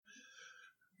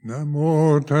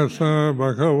Namo tassa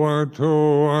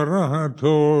bhagavato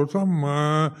arahato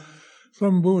samma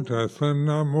sambuddhassa.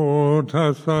 Namo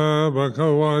tassa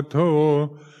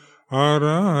bhagavato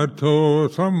arahato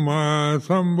samma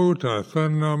sambuddhassa.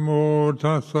 Namo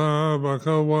tassa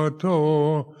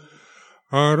bhagavato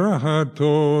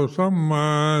arahato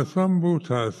samma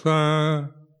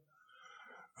sambuddhassa.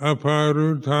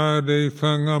 Aparutade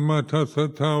sangamata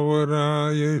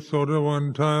satavara ye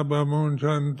sodavanta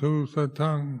bamunchantu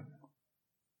satang.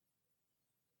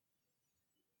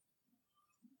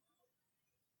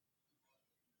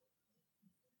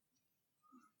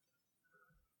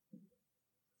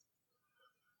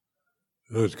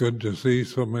 It was good to see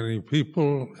so many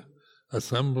people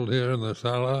assembled here in the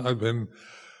sala. I've been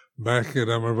back at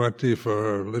Amaravati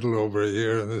for a little over a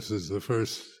year, and this is the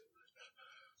first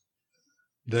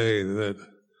day that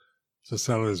the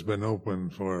sala has been open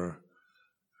for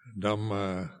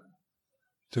Dhamma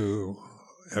to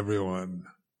everyone.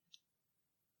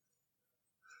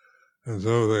 And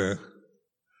so the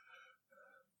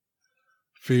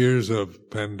fears of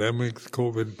pandemics,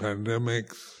 COVID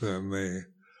pandemics, and the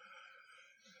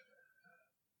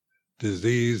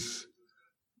disease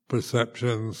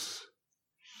perceptions,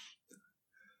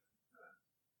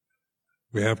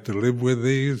 we have to live with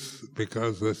these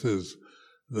because this is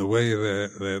the way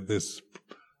that this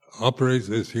operates.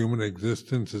 This human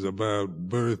existence is about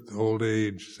birth, old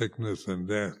age, sickness, and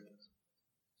death.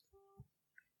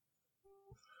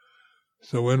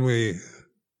 So when we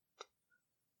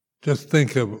just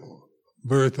think of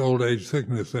birth, old age,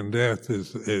 sickness, and death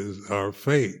is our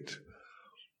fate,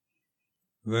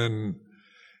 then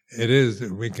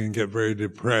we can get very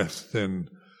depressed and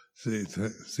see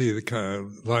the kind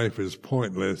of life is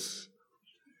pointless.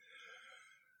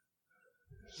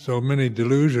 So many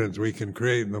delusions we can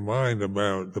create in the mind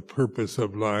about the purpose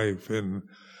of life and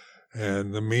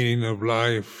the meaning of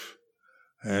life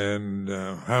and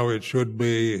how it should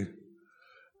be.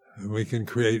 We can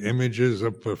create images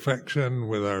of perfection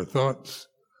with our thoughts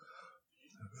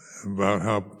about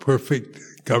how perfect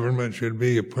government should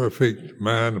be, a perfect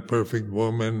man, a perfect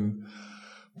woman,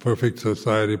 perfect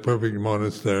society, perfect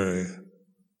monastery.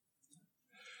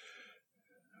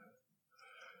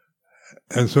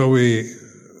 And so we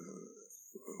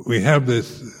have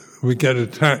this, we get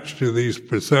attached to these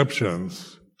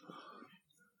perceptions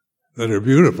that are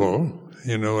beautiful,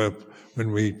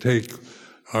 when we take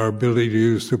our ability to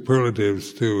use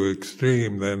superlatives to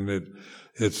extreme, then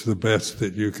it's the best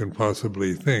that you can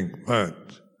possibly think.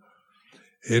 But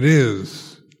it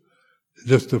is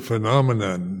just a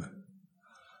phenomenon.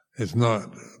 It's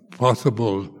not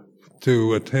possible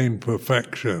to attain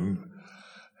perfection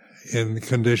in the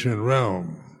conditioned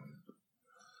realm.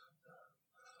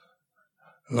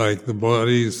 Like the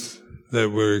bodies that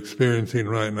we're experiencing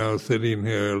right now, sitting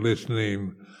here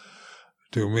listening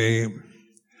to me,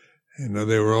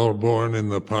 they were all born in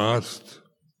the past.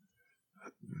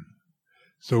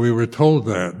 So we were told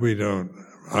that.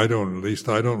 I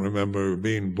don't remember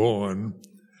being born.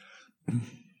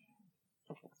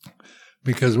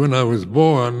 Because when I was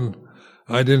born,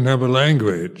 I didn't have a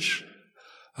language.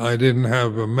 I didn't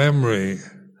have a memory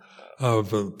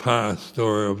of a past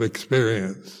or of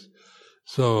experience.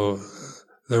 So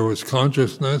there was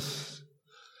consciousness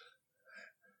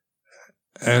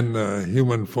and a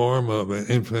human form of an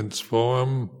infant's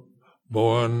form,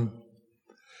 born.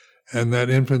 And that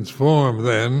infant's form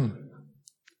then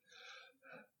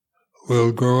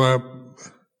will grow up,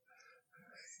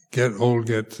 get old,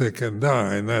 get sick, and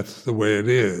die, and that's the way it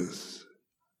is.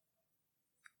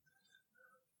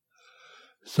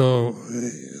 So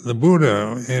the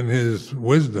Buddha, in his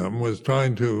wisdom, was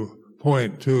trying to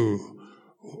point to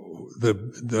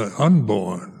the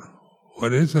unborn,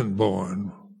 what isn't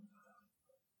born,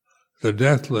 the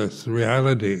deathless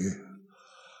reality.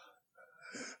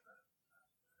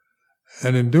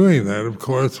 And in doing that, of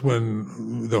course,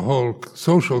 when the whole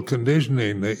social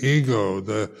conditioning, the ego,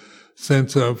 the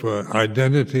sense of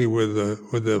identity with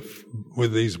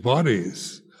these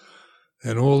bodies,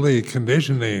 and all the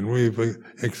conditioning we've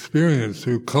experienced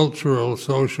through cultural,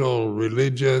 social,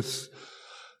 religious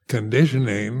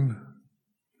conditioning,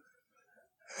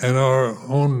 and our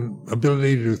own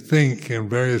ability to think in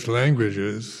various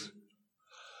languages,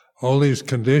 all these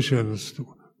conditions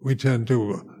we tend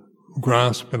to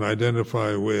grasp and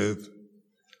identify with.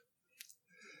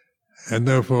 And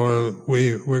therefore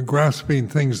we're grasping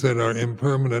things that are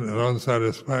impermanent and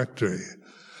unsatisfactory.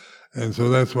 And so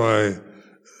that's why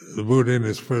the Buddha in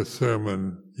his first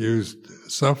sermon used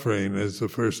suffering as the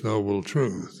first noble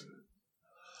truth.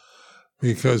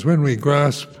 Because when we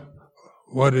grasp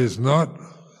what is not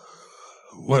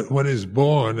what is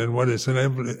born and what is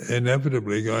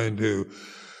inevitably going to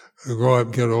grow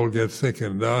up, get old, get sick,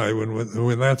 and die,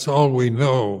 when that's all we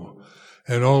know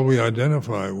and all we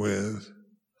identify with,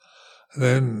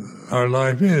 then our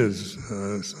life is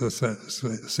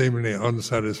seemingly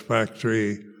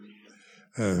unsatisfactory,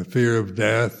 fear of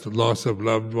death, loss of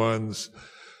loved ones,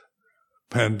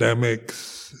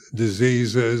 pandemics,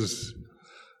 diseases,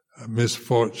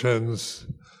 misfortunes.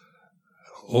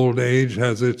 Old age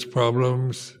has its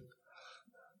problems.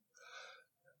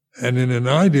 And in an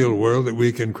ideal world that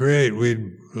we can create,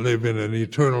 we'd live in an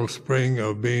eternal spring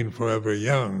of being forever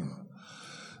young.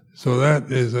 So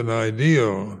that is an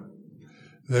ideal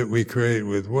that we create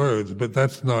with words, but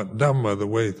that's not Dhamma, the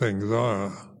way things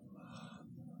are.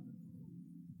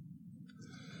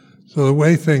 So the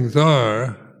way things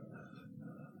are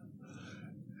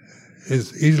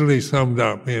is easily summed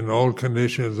up in all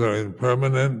conditions are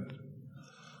impermanent,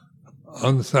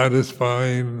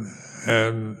 unsatisfying,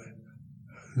 and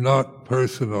not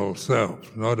personal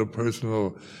self, not a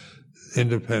personal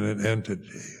independent entity.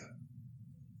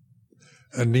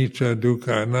 Anicca,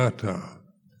 dukkha, anatta.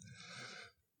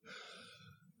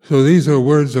 So these are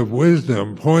words of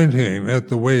wisdom pointing at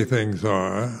the way things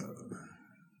are,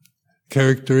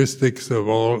 characteristics of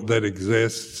all that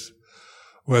exists,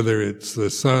 whether it's the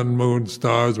sun, moon,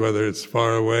 stars, whether it's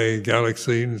far away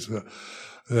galaxies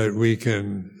that we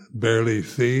can barely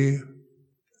see,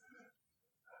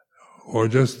 or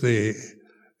just the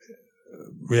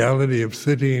reality of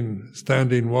sitting,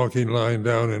 standing, walking, lying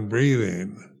down, and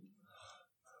breathing.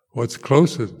 What's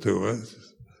closest to us,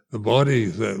 the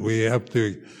bodies that we have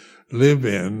to live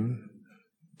in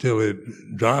till it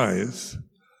dies.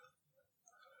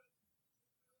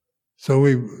 So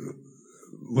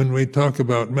when we talk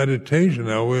about meditation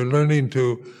now, we're learning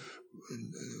to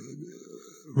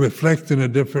reflect in a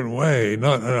different way,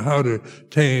 not on how to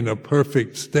attain a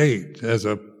perfect state as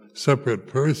a separate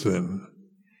person,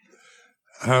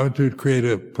 how to create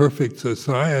a perfect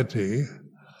society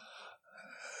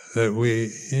that we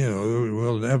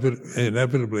will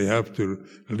inevitably have to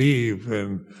leave,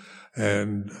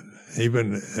 and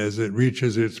even as it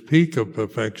reaches its peak of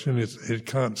perfection, it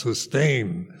can't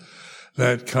sustain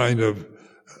that kind of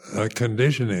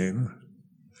conditioning,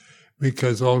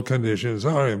 because all conditions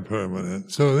are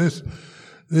impermanent. So this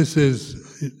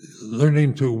is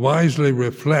learning to wisely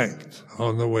reflect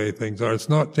on the way things are. It's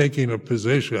not taking a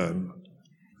position,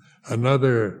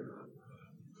 another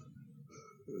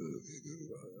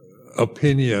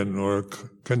opinion or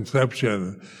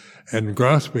conception and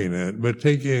grasping it, but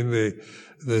taking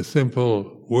the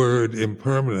simple word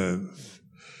impermanence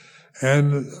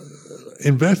and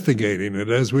investigating it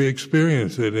as we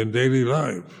experience it in daily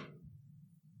life.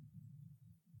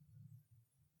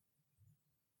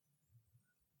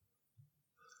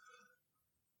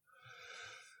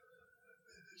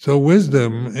 So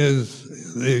wisdom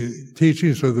is the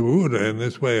teachings of the Buddha in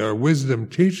this way are wisdom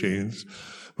teachings,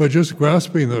 but just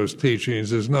grasping those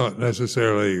teachings is not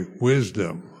necessarily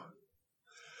wisdom.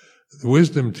 The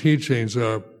wisdom teachings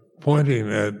are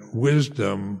pointing at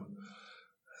wisdom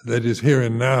that is here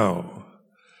and now,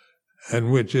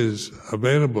 and which is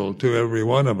available to every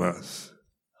one of us.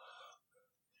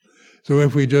 So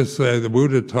if we just say the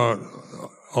Buddha taught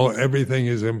everything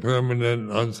is impermanent,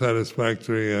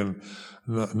 unsatisfactory, and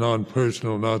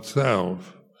non-personal, not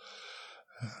self,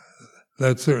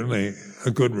 that's certainly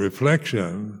a good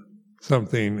reflection,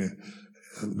 something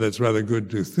that's rather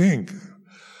good to think.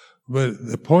 But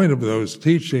the point of those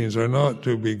teachings are not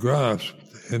to be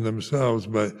grasped in themselves,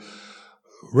 but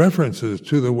references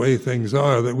to the way things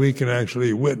are that we can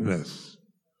actually witness.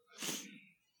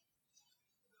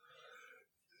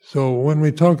 So when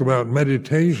we talk about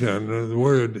meditation, the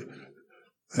word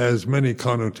has many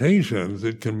connotations.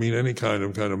 It can mean any kind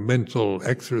of mental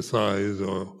exercise,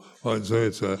 or so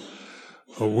it's a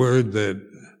word that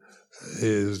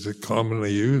is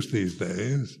commonly used these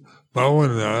days.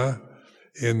 Bhavana,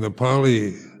 in the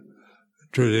Pali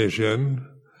tradition,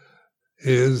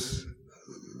 is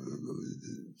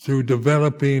through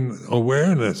developing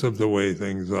awareness of the way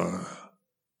things are.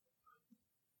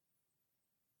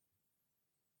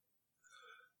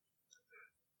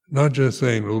 Not just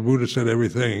saying, well, Buddha said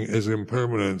everything is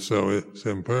impermanent, so it's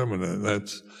impermanent.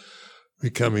 That's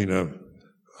becoming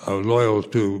loyal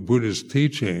to Buddhist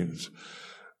teachings.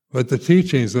 But the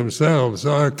teachings themselves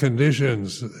are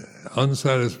conditions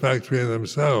unsatisfactory in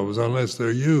themselves unless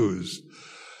they're used.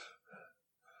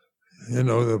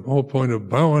 The whole point of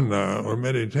bhavana or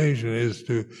meditation is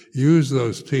to use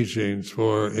those teachings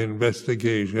for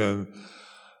investigation,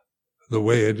 the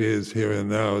way it is here and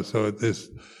now. So at this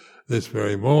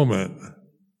very moment,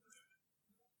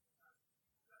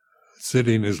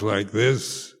 Sitting is like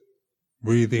this,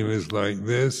 breathing is like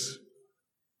this.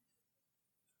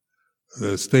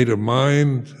 The state of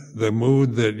mind, the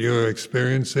mood that you're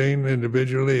experiencing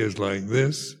individually is like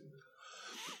this.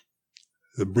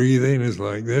 The breathing is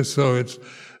like this. So it's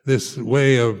this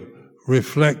way of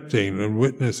reflecting and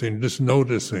witnessing, just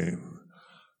noticing,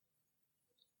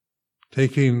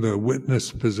 taking the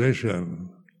witness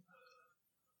position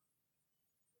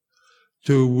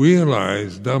to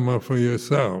realize Dhamma for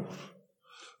yourself,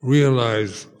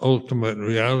 realize ultimate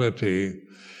reality,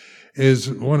 is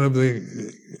one of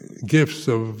the gifts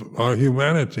of our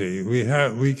humanity.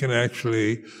 We can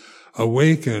actually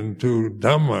awaken to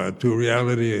Dhamma, to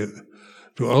reality,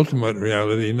 to ultimate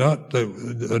reality, not the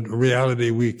reality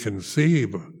we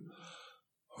conceive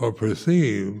or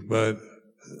perceive, but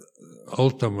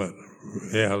ultimate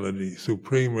reality,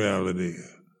 supreme reality,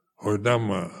 or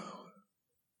Dhamma.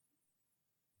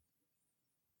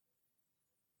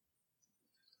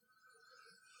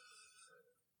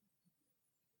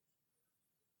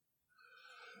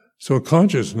 So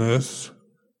consciousness,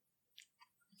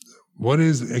 what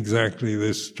is exactly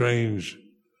this strange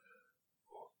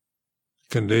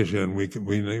condition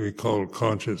we call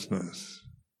consciousness?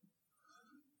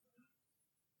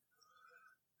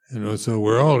 So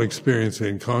we're all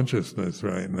experiencing consciousness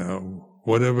right now.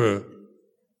 Whatever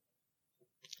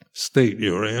state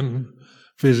you're in,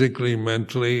 physically,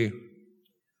 mentally,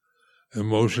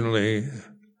 emotionally,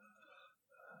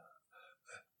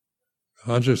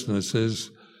 consciousness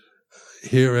is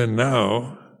here and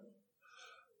now.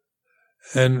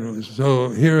 And so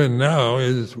here and now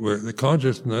is where the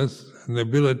consciousness and the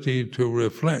ability to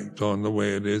reflect on the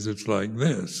way it is. It's like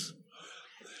this.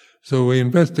 So we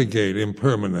investigate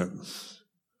impermanence,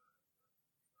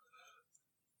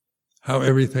 how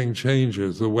everything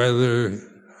changes, the weather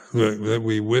that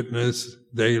we witness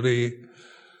daily.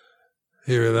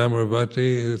 Here at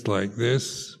Amaravati, it's like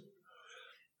this.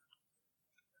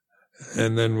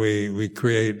 And then we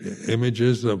create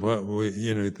images of what we,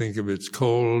 think of it's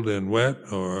cold and wet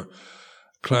or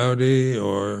cloudy,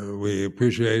 or we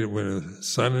appreciate it when the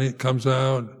sun comes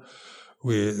out,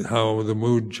 how the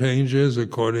mood changes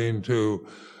according to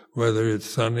whether it's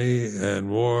sunny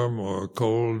and warm or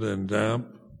cold and damp.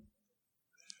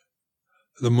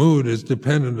 The mood is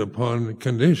dependent upon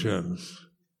conditions.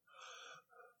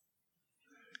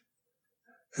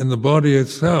 And the body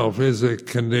itself is a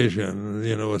condition,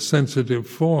 a sensitive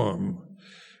form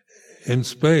in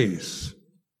space.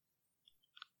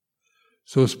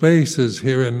 So space is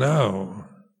here and now.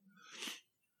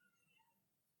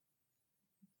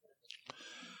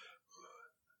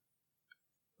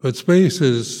 But space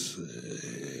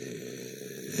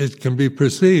it can be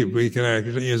perceived. We can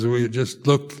actually, as we just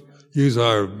use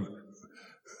our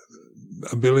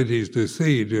abilities to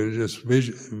see, to just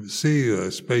see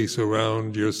the space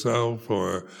around yourself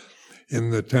or in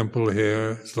the temple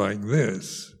here. It's like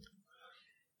this.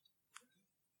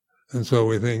 And so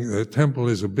we think the temple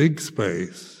is a big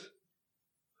space.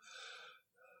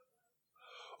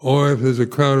 Or if there's a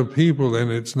crowd of people, then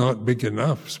it's not big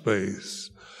enough space.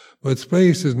 But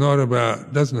space is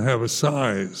doesn't have a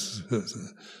size.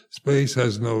 Space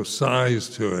has no size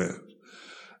to it.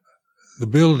 The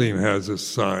building has a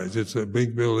size. It's a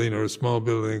big building or a small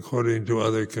building according to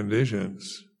other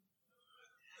conditions.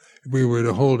 If we were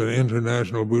to hold an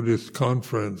international Buddhist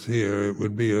conference here, it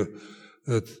would be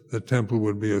the temple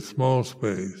would be a small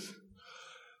space.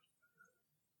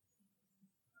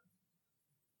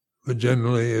 But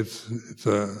generally it's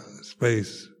a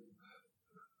space,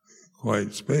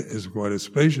 is quite a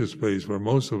spacious space for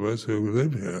most of us who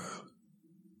live here.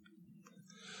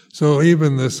 So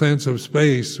even the sense of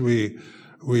space we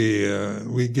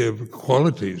give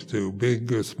qualities to: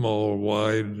 big or small,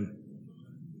 wide,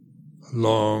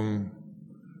 long,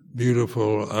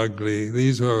 beautiful, ugly.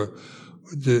 These are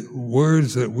the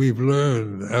words that we've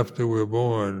learned after we're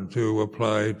born to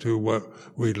apply to what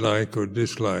we like or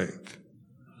dislike,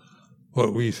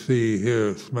 what we see,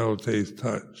 hear, smell, taste,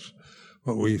 touch,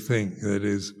 what we think that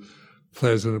is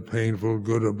pleasant, painful,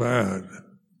 good or bad.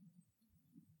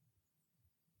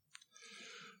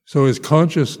 So is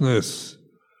consciousness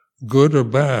good or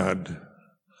bad?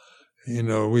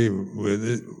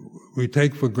 We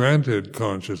take for granted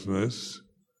consciousness.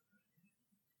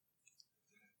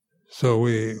 So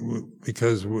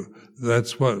because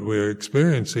that's what we're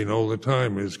experiencing all the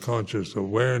time, is conscious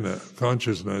awareness,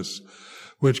 consciousness,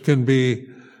 which can be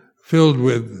filled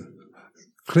with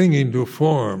clinging to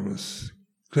forms,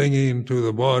 clinging to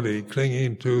the body,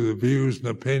 clinging to the views and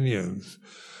opinions,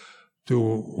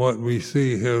 to what we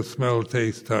see, hear, smell,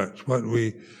 taste, touch, what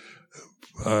we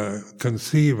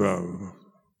conceive of,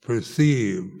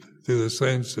 perceive, through the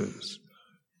senses.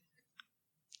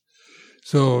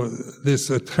 So this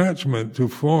attachment to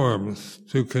forms,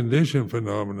 to conditioned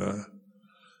phenomena,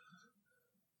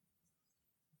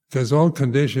 because all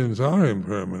conditions are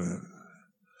impermanent.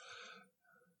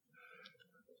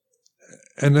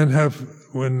 And then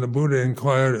when the Buddha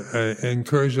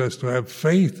encouraged us to have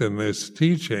faith in this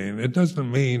teaching, it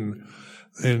doesn't mean,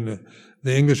 in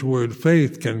the English word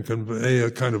faith can convey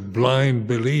a kind of blind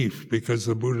belief because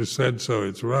the Buddha said so,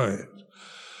 it's right.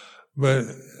 But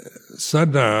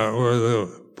saddha, or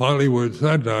the Pali word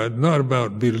saddha, is not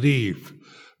about belief,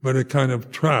 but a kind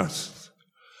of trust,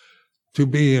 to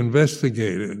be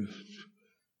investigated,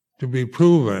 to be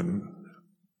proven.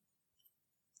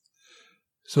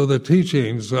 So the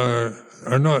teachings are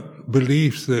not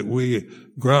beliefs that we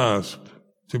grasp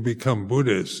to become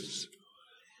Buddhists,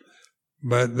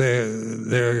 but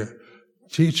they're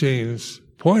teachings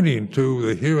pointing to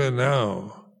the here and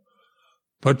now,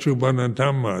 Paccuppanna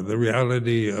Dhamma, the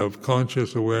reality of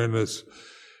conscious awareness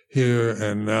here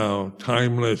and now,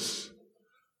 timeless,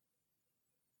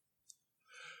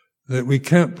 that we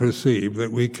can't perceive,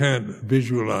 that we can't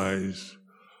visualize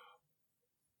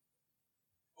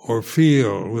or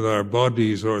feel with our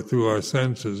bodies or through our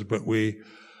senses, but we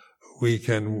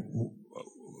can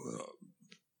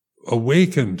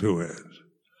awaken to it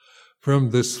from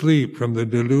the sleep, from the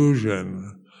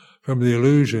delusion, from the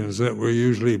illusions that we're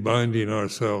usually binding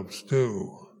ourselves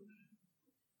to.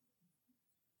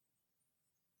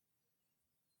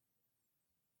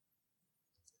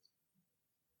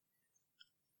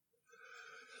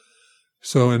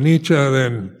 So anicca,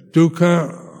 then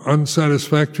dukkha,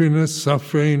 unsatisfactoriness,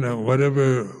 suffering,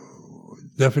 whatever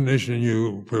definition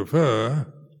you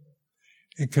prefer,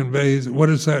 it conveys, what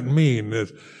does that mean?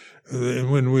 That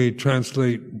when we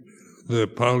translate the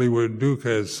Pali word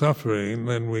dukkha as suffering,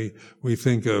 then we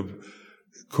think of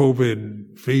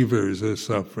COVID fevers as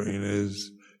suffering,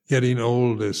 as getting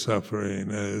old as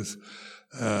suffering, as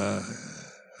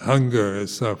hunger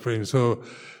as suffering. So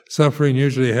suffering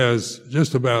usually has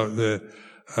just about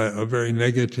a very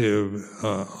negative,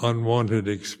 unwanted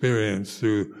experience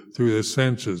through the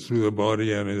senses, through the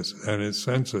body and its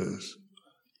senses.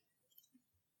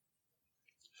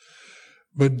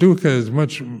 But dukkha is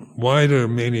much wider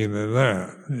meaning than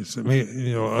that. It's,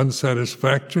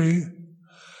 unsatisfactory,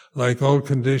 like all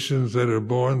conditions that are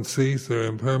born, cease, they're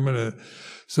impermanent.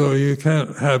 So you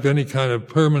can't have any kind of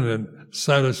permanent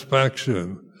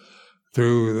satisfaction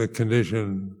through the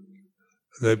condition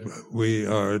that we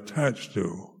are attached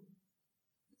to.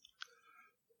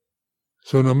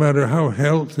 So no matter how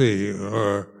healthy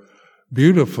or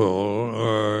beautiful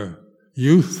or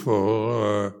youthful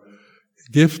or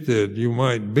gifted you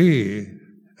might be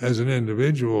as an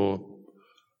individual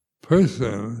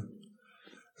person,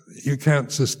 you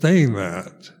can't sustain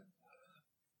that.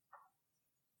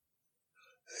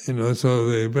 So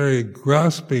the very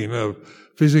grasping of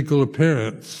physical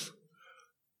appearance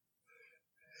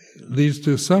leads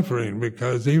to suffering,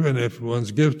 because even if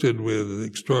one's gifted with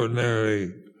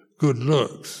extraordinary good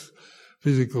looks,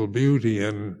 physical beauty,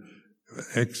 and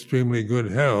extremely good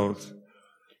health,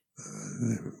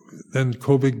 then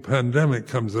COVID pandemic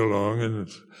comes along and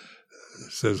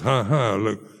says,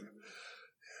 look,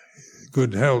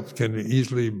 good health can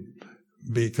easily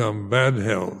become bad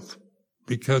health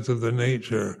because of the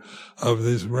nature of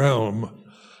this realm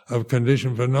of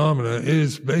conditioned phenomena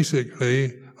is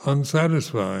basically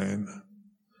unsatisfying.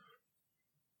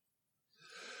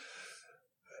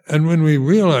 And when we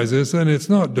realize this, then it's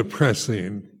not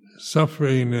depressing.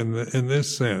 Suffering in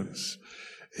this sense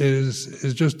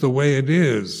is just the way it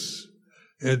is.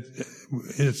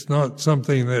 It's not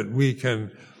something that we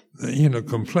can,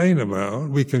 complain about.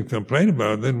 We can complain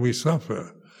about it, then we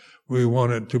suffer. We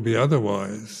want it to be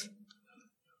otherwise.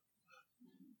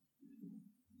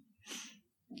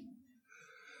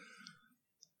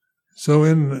 So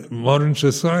in modern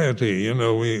society,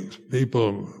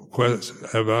 people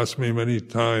have asked me many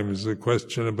times the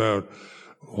question about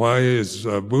why is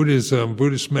Buddhism,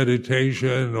 Buddhist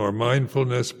meditation or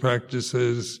mindfulness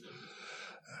practices,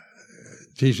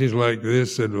 teachings like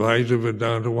this, Advaita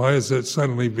Vedanta, why has it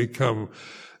suddenly become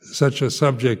such a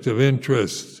subject of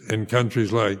interest in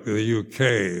countries like the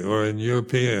UK or in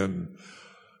European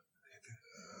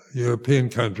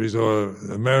countries or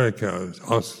America,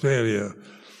 Australia,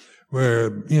 where,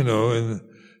 in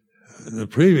the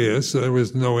previous, there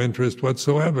was no interest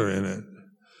whatsoever in it.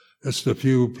 Just a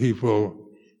few people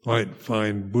might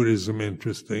find Buddhism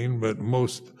interesting, but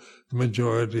the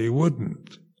majority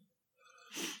wouldn't.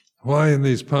 Why in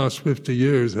these past 50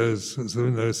 years has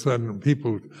there sudden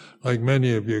people like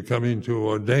many of you coming to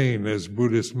ordain as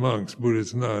Buddhist monks,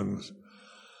 Buddhist nuns?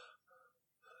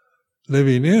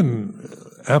 living in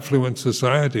affluent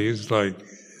societies like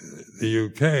the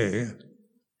UK,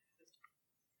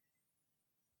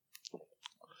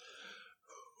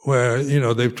 where,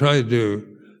 they've tried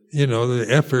to, the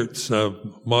efforts of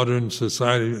modern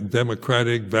society,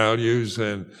 democratic values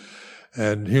and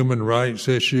human rights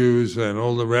issues and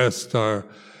all the rest are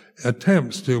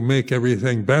attempts to make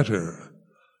everything better,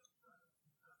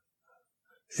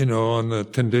 on the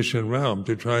conditioned realm,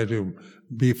 to try to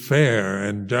be fair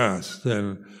and just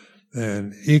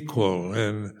and equal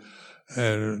and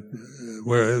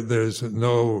where there's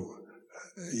no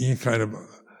kind of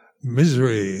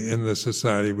misery in the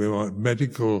society. We want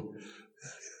medical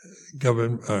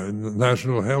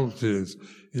national health is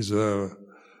a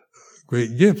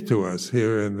great gift to us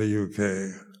here in the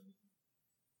UK.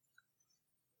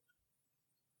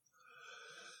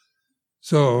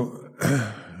 So,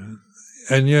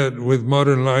 and yet with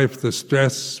modern life, the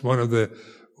stress, one of the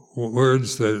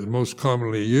words that is most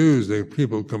commonly used that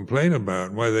people complain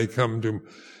about, why they come to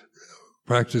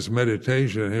practice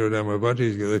meditation here at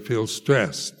Amaravati, they feel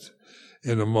stressed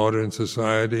in a modern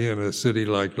society, in a city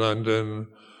like London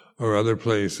or other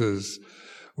places,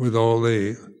 with all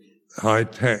the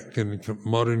high-tech and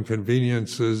modern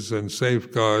conveniences and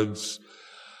safeguards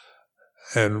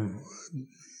and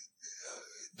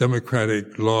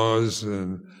democratic laws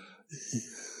and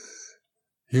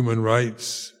human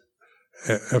rights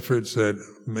efforts at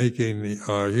making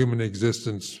our human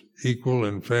existence equal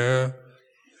and fair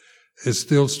is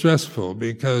still stressful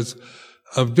because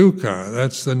of dukkha.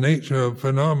 That's the nature of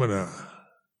phenomena.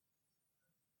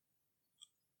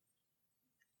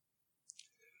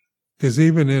 Because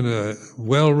even in a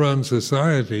well-run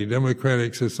society,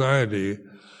 democratic society,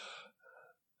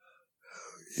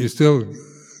 you still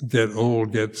get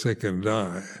old, get sick, and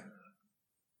die.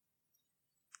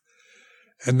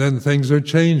 And then things are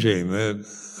changing that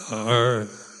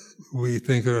we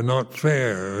think are not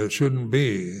fair, or it shouldn't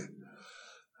be.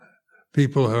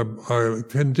 People are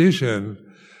conditioned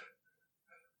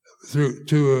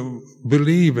to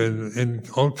believe in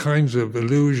all kinds of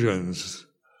illusions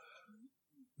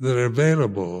that are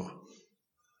available.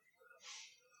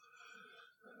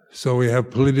 So we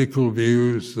have political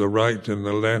views, the right and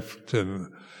the left, and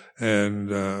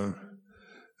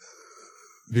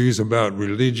views about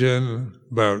religion,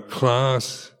 about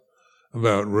class,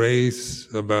 about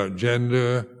race, about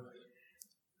gender.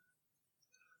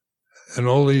 And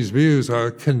all these views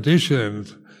are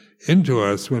conditioned into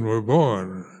us when we're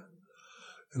born.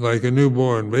 Like a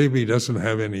newborn baby doesn't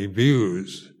have any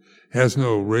views, has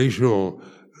no racial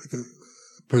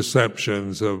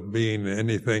perceptions of being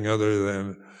anything other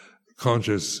than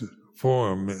conscious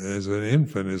form as an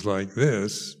infant is like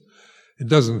this. It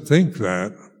doesn't think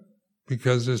that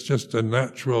because it's just a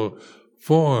natural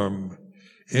form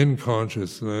in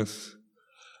consciousness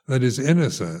that is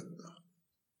innocent.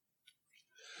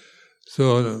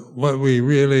 So what we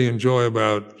really enjoy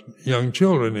about young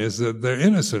children is that their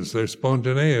innocence, their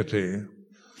spontaneity.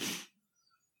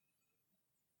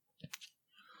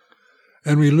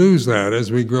 And we lose that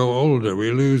as we grow older.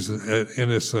 We lose that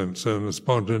innocence and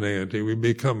spontaneity. We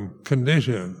become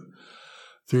conditioned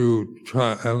through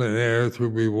trial and error, through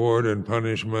reward and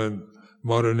punishment,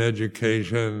 modern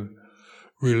education,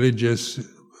 religious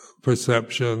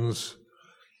perceptions,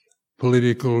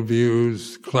 political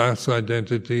views, class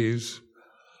identities,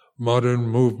 modern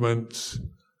movements.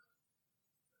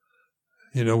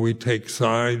 We take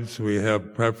sides, we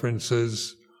have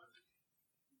preferences.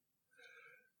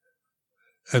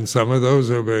 And some of those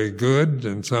are very good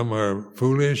and some are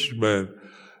foolish, but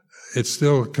it's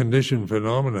still conditioned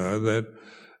phenomena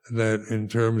that in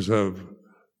terms of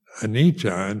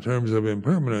anicca, in terms of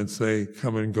impermanence, they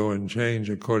come and go and change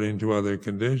according to other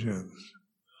conditions.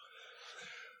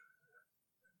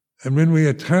 And when we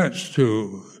attach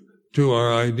to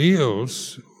our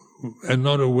ideals and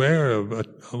not aware of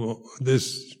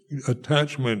this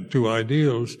attachment to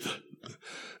ideals,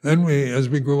 then as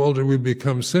we grow older, we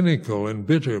become cynical and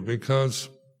bitter because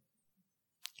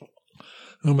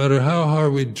no matter how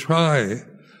hard we try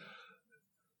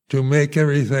to make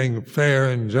everything fair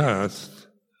and just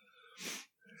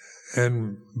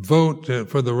and vote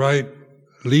for the right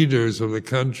leaders of the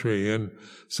country and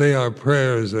say our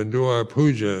prayers and do our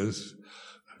pujas,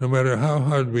 no matter how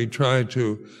hard we try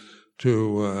to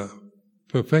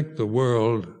perfect the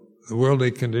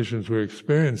worldly conditions we're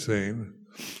experiencing,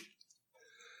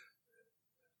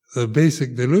 the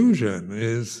basic delusion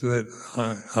is that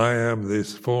I am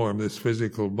this form, this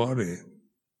physical body.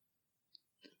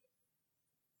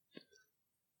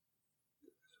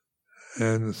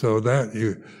 And so that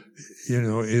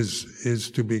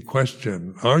is to be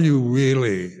questioned. Are you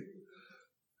really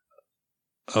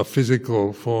a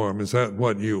physical form? Is that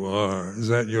what you are? Is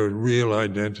that your real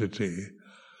identity?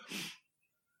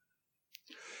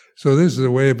 So this is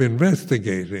a way of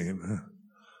investigating.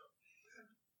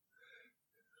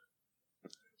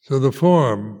 So the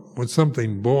form was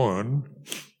something born,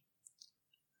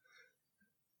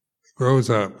 grows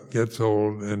up, gets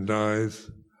old, and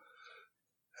dies,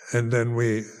 and then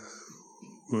we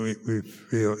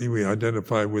feel, we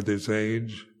identify with its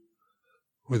age,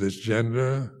 with its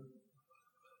gender,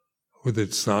 with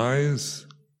its size,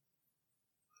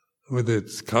 with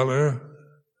its color.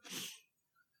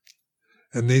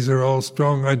 And these are all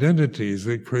strong identities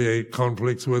that create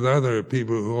conflicts with other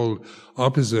people who hold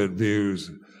opposite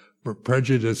views,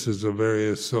 prejudices of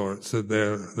various sorts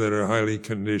that are highly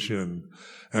conditioned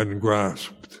and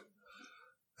grasped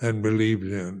and believed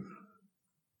in.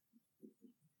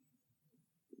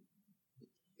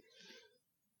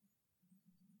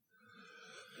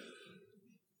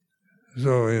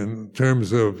 So in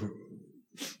terms of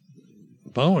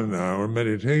bhavana or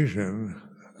meditation,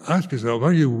 ask yourself,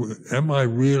 am I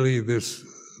really this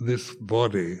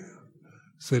body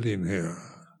sitting here?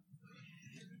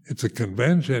 It's a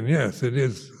convention, yes, it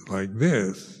is like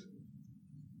this.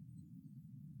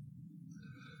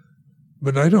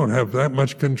 But I don't have that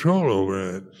much control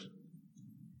over it.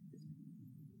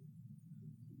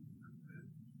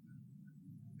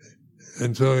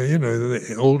 And so,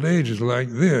 the old age is like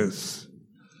this.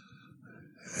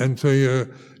 And so you're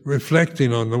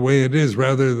reflecting on the way it is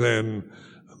rather than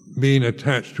being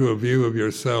attached to a view of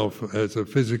yourself as a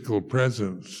physical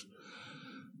presence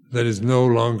that is no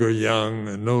longer young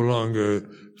and no longer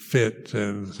fit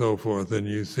and so forth, and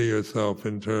you see yourself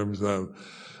in terms of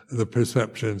the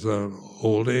perceptions of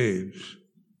old age.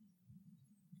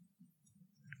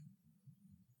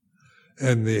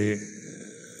 And the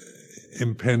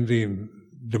impending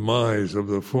demise of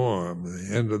the form,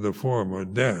 the end of the form, or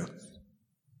death.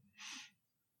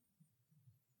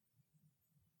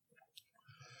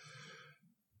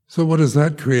 So what does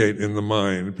that create in the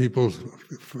mind? People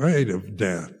afraid of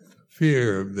death,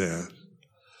 fear of death.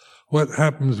 What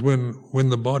happens when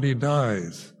the body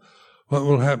dies? What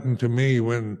will happen to me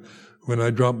when I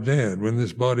drop dead, when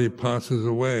this body passes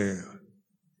away?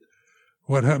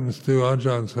 What happens to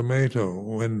Ajahn Sumedho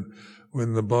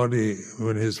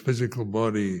when his physical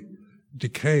body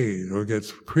decays or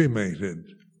gets cremated?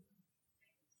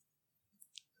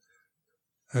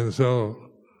 And so,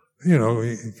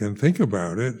 you can think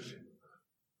about it.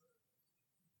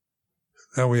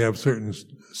 Now we have certain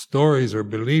stories or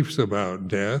beliefs about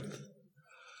death,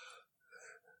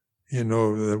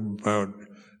 about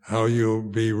how you'll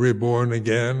be reborn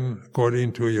again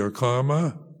according to your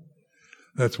karma.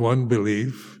 That's one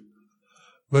belief.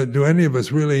 But do any of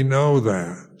us really know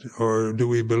that? Or do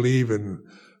we believe in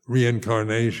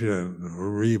reincarnation or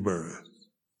rebirth?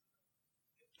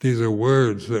 These are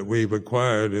words that we've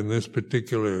acquired in this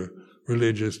particular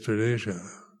religious tradition.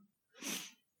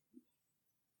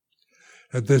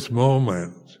 At this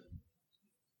moment,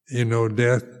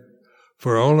 death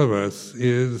for all of us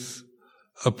is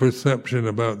a perception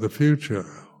about the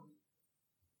future.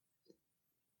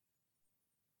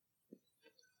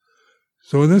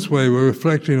 So in this way, we're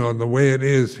reflecting on the way it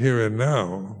is here and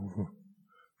now,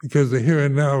 because the here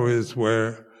and now is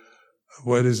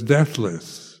what is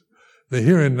deathless. The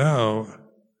here and now,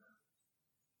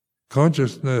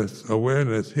 consciousness,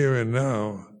 awareness here and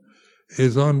now,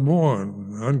 is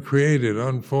unborn, uncreated,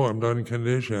 unformed,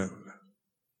 unconditioned.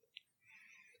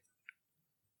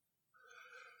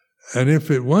 And if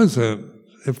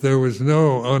there was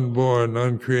no unborn,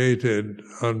 uncreated,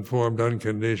 unformed,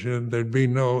 unconditioned, there'd be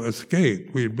no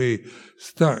escape. We'd be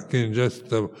stuck in just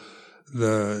the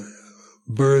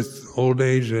birth, old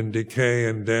age, and decay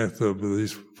and death of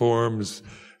these forms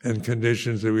and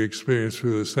conditions that we experience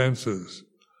through the senses.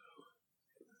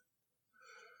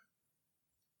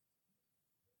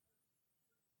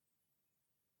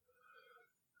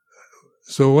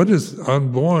 So what does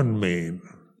unborn mean?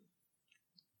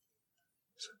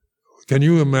 Can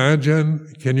you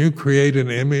imagine, can you create an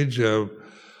image of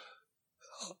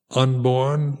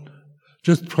unborn?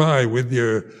 Just try with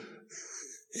your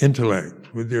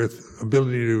intellect, with your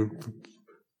ability to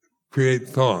create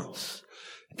thoughts.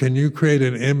 Can you create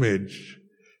an image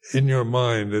in your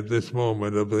mind at this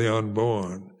moment of the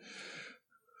unborn?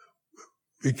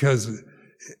 Because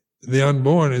the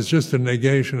unborn is just a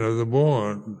negation of the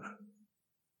born.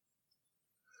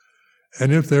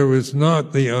 And if there was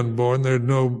not the unborn,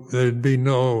 there'd be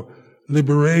no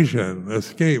liberation,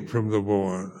 escape from the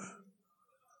born.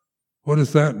 What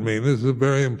does that mean? This is a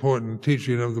very important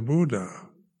teaching of the Buddha.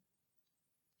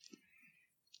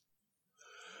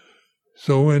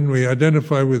 So when we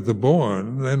identify with the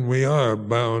born, then we are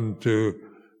bound to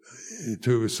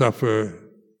suffer,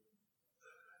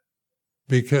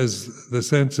 because the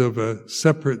sense of a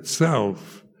separate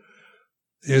self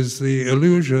is the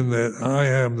illusion that I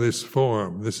am this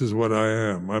form, this is what I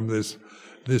am, I'm this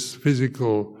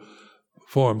physical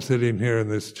form sitting here in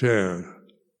this chair.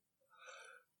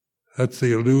 That's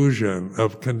the illusion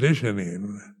of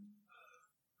conditioning.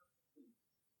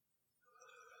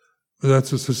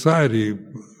 That's a society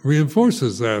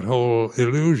reinforces that whole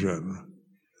illusion.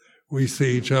 We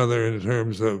see each other in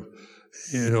terms of,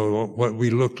 what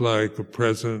we look like, the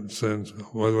presence, and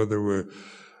whether we're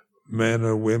men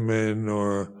or women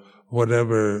or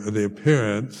whatever the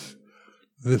appearance.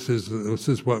 This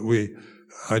is what we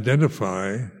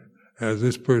identify as.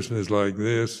 This person is like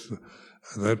this,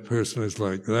 that person is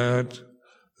like that.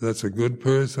 That's a good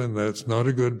person. That's not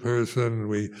a good person.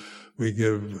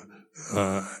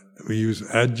 We use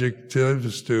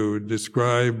adjectives to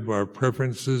describe our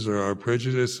preferences or our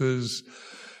prejudices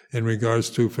in regards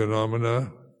to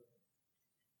phenomena.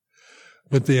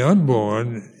 But the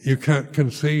unborn, you can't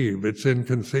conceive. It's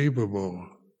inconceivable.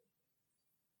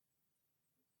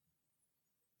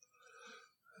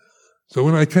 So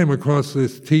when I came across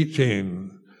this teaching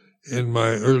in my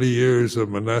early years of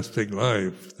monastic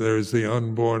life, there's the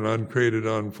unborn, uncreated,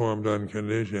 unformed,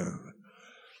 unconditioned.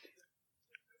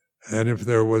 And if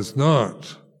there was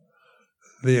not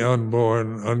the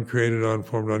unborn, uncreated,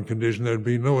 unformed, unconditioned, there'd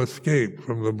be no escape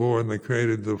from the born, the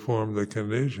created, the formed, the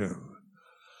conditioned.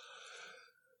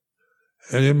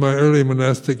 And in my early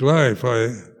monastic life,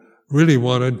 I really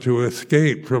wanted to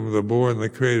escape from the born, the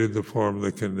created, the formed,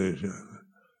 the conditioned.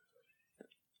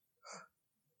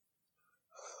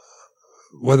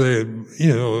 Whether,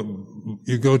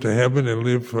 you go to heaven and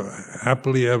live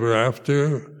happily ever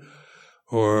after,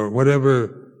 or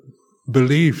whatever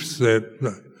beliefs that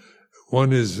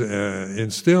one is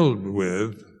instilled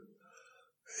with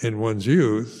in one's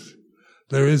youth,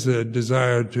 there is a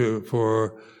desire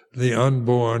for the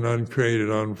unborn, uncreated,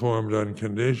 unformed,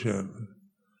 unconditioned.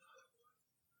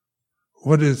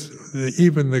 What is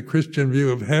even the Christian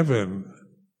view of heaven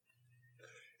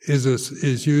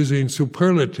is using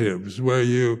superlatives, where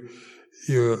you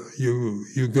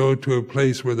go to a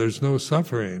place where there's no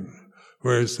suffering,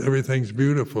 where everything's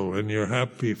beautiful and you're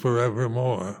happy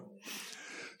forevermore.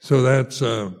 So that's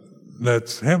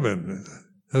heaven.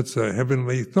 That's a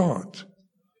heavenly thought.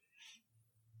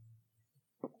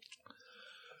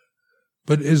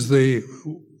 But is the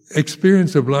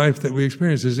experience of life that we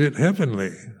experience, is it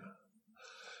heavenly?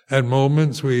 At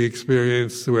moments we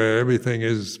experience where everything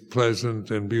is pleasant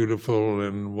and beautiful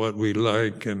and what we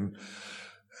like, and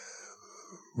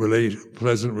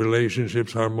pleasant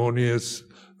relationships, harmonious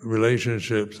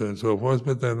relationships and so forth,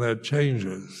 but then that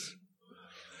changes.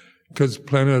 Because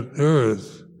planet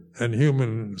Earth and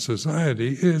human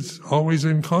society is always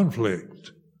in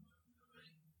conflict.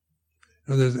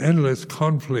 And there's endless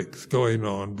conflicts going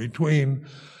on between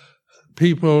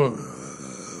people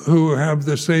who have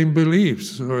the same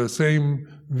beliefs or the same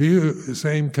view, the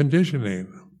same conditioning.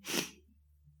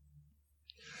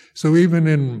 So even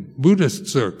in Buddhist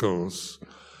circles,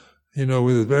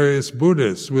 with various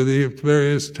Buddhists, with the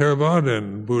various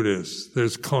Theravadan Buddhists,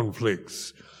 there's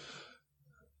conflicts.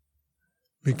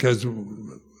 Because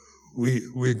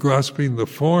we're grasping the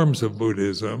forms of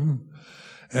Buddhism,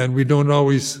 and we don't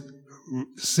always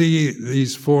see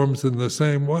these forms in the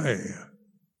same way.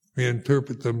 We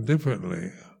interpret them differently.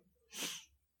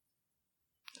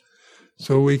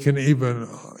 So we can even,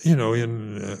 in all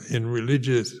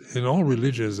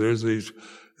religions, there's these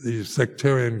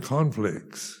sectarian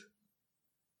conflicts.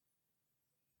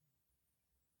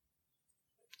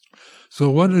 So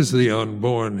what is the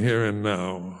unborn here and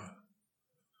now?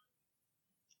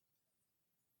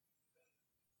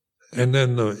 And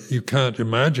then you can't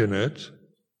imagine it.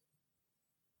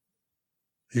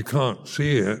 You can't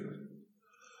see it.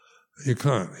 You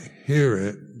can't hear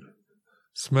it,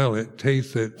 smell it,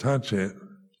 taste it, touch it.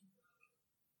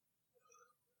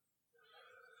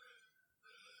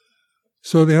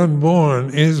 So the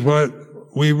unborn is what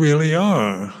we really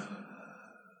are.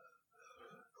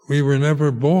 We were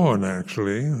never born,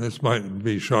 actually. This might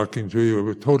be shocking to you,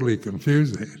 but totally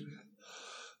confusing.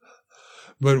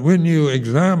 But when you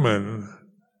examine,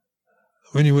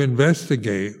 when you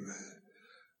investigate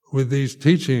with these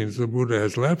teachings the Buddha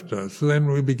has left us, then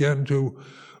we begin to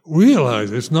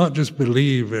realize it's not just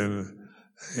believe in,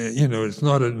 it's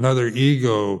not another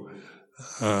ego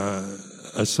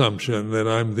assumption that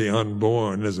I'm the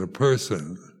unborn as a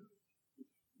person.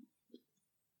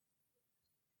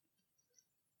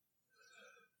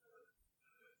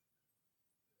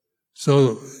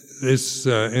 So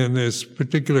in this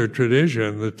particular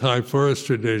tradition, the Thai forest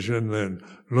tradition, and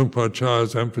Luang Por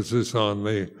Chah's emphasis on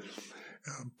the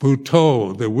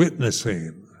Buddho, the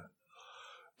witnessing.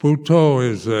 Buddho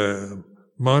is a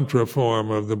mantra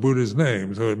form of the Buddha's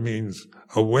name, so it means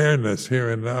awareness here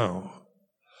and now.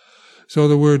 So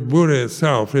the word Buddha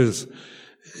itself is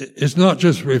not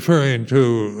just referring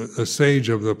to a sage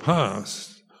of the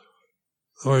past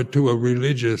or to a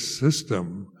religious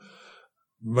system,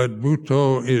 but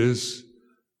Buddho is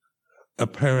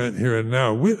apparent here and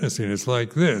now, witnessing. It's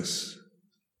like this.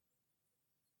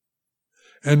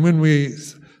 And when we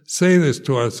say this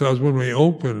to ourselves, when we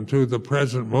open to the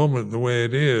present moment the way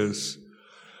it is,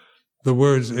 the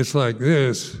words, it's like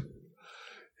this,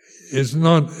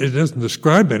 it doesn't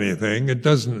describe anything.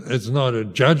 It's not a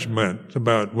judgment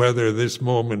about whether this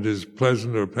moment is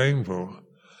pleasant or painful.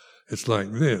 It's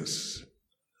like this.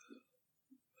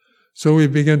 So we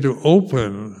begin to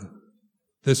open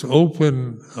this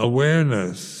open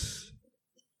awareness,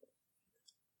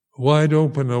 wide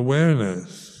open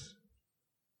awareness.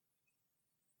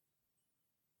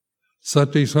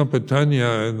 Sati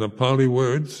Sampajanya in the Pali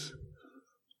words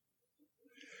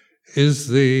is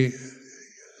the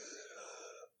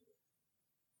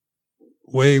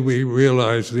way we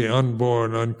realize the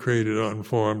unborn, uncreated,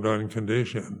 unformed,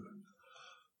 unconditioned.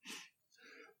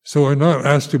 So we're not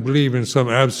asked to believe in some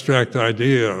abstract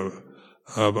idea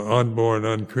of unborn,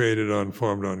 uncreated,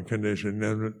 unformed, unconditioned,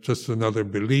 and just another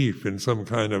belief in some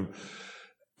kind of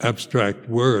abstract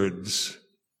words.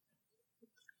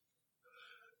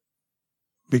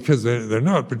 Because they're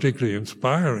not particularly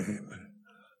inspiring.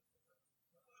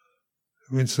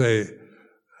 We'd say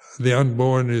the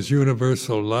unborn is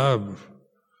universal love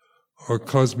or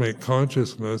cosmic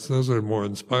consciousness. Those are more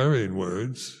inspiring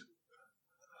words.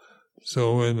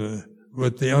 So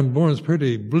but the unborn is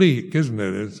pretty bleak, isn't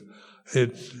it?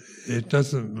 It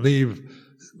doesn't leave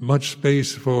much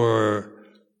space for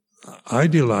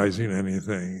idealizing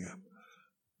anything.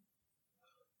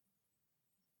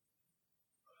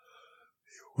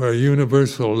 Where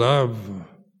universal love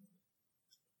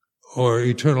or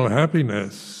eternal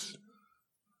happiness,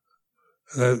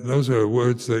 those are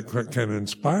words that can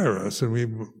inspire us, and we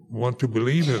want to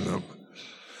believe in them.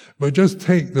 But just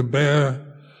take the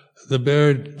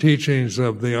bare teachings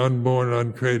of the unborn,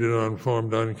 uncreated,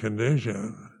 unformed,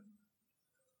 unconditioned,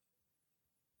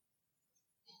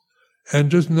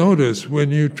 and just notice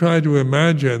when you try to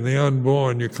imagine the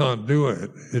unborn, you can't do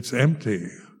it. It's empty.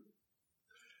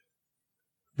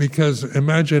 Because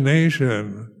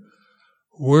imagination,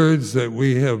 words that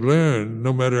we have learned,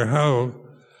 no matter how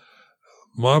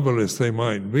marvelous they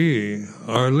might be,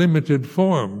 are limited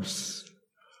forms.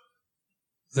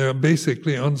 They're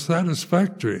basically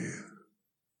unsatisfactory.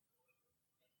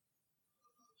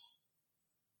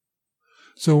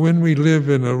 So when we live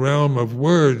in a realm of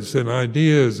words and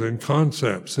ideas and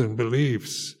concepts and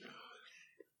beliefs,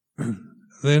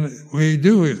 then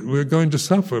we're going to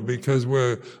suffer because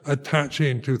we're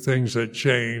attaching to things that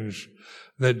change,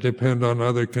 that depend on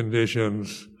other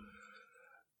conditions,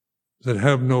 that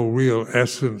have no real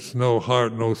essence, no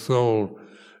heart, no soul,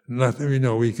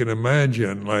 nothing, we can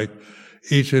imagine, like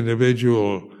each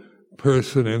individual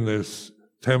person in this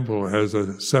temple has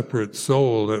a separate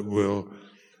soul that will,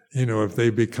 if they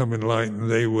become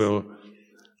enlightened, they will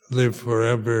live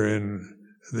forever in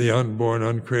the unborn,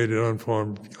 uncreated,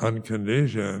 unformed,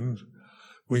 unconditioned.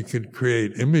 We could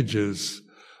create images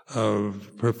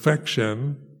of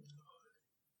perfection,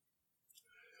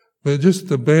 but just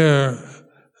the bare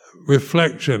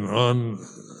reflection on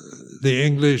the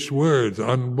English words,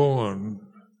 unborn,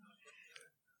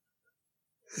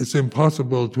 it's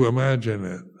impossible to imagine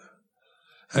it.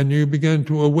 And you begin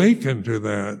to awaken to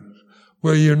that,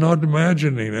 where you're not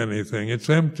imagining anything, it's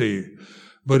empty,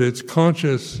 but it's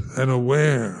conscious and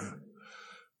aware.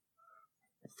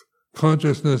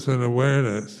 Consciousness and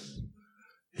awareness,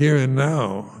 here and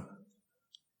now,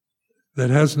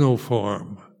 that has no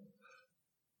form.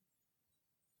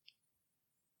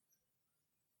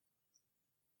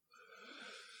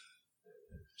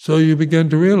 So you begin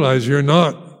to realize you're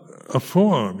not a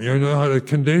form, you're not a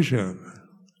condition.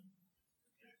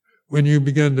 When you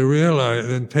begin to realize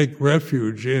and take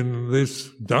refuge in this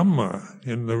Dhamma,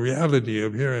 in the reality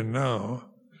of here and now,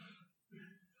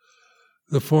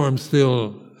 the forms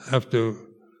still have to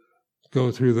go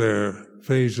through their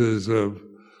phases of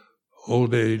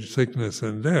old age, sickness,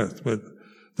 and death, but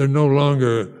they're no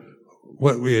longer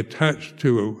what we attach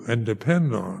to and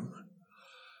depend on.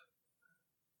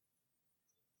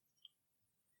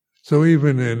 So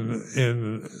even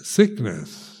in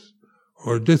sickness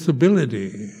or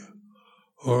disability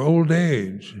or old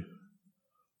age,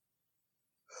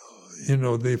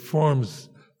 the forms,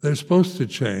 they're supposed to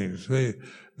change.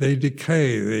 They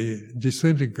decay, they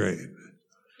disintegrate.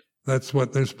 That's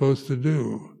what they're supposed to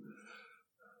do.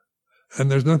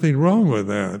 And there's nothing wrong with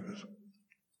that.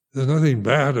 There's nothing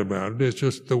bad about it. It's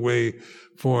just the way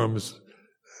forms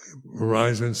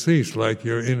rise and cease, like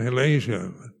your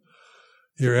inhalation,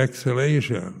 your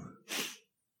exhalation.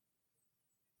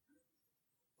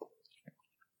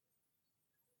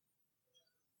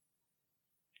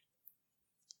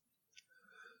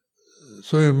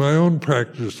 So in my own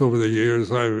practice over the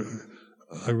years,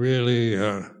 I really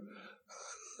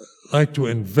like to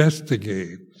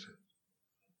investigate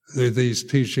these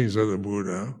teachings of the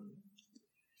Buddha,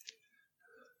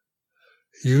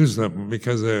 use them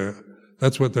because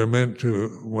that's what they're meant to,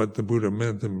 what the Buddha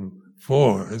meant them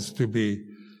for, is to be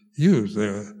used.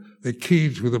 They're the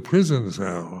key to the prison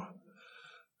cell.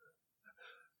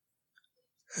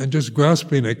 And just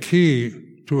grasping a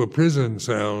key to a prison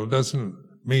cell doesn't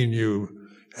mean you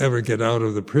ever get out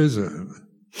of the prison.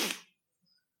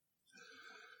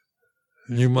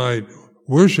 You might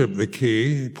worship the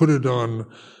key, put it on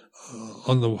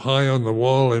the high on the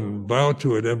wall and bow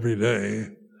to it every day.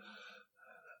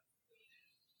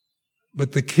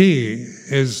 But the key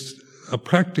is a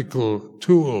practical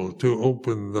tool to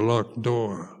open the locked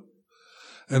door.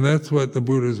 And that's what the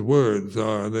Buddha's words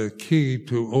are, the key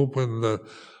to open the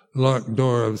locked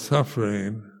door of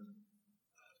suffering,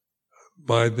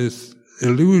 by this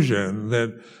illusion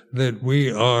that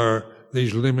we are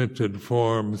these limited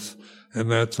forms, and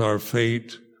that's our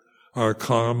fate, our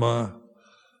karma.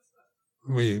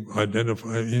 We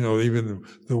identify, even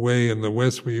the way in the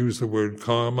West we use the word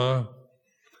karma,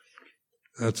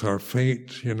 that's our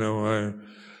fate, and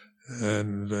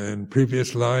in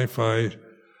previous life I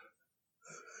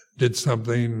did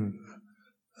something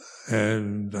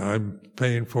and I'm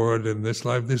paying for it in this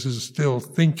life. This is still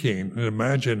thinking and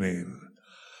imagining.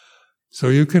 So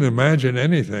you can imagine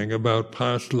anything about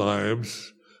past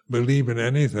lives, believe in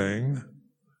anything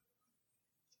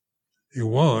you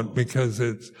want, because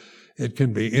it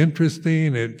can be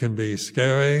interesting, it can be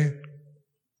scary,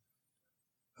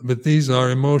 but these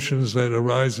are emotions that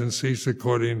arise and cease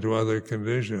according to other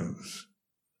conditions.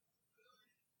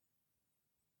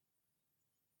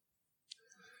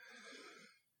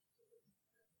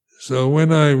 So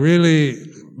when I really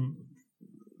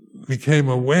became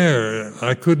aware,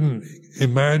 I couldn't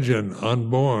imagine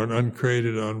unborn,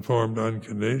 uncreated, unformed,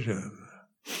 unconditioned.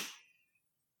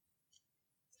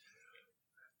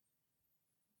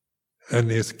 And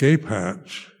the escape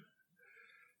hatch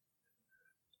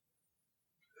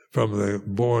from the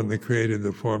born, the created,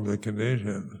 the formed, the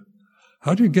conditioned.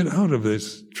 How do you get out of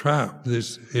this trap,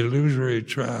 this illusory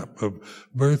trap of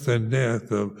birth and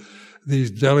death, of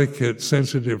these delicate,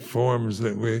 sensitive forms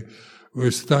that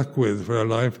we're stuck with for a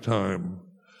lifetime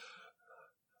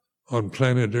on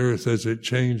planet Earth as it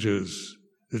changes,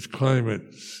 its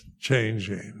climate's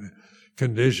changing,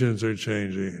 conditions are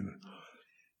changing.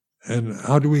 And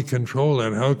how do we control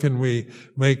that? How can we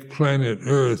make planet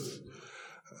Earth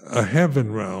a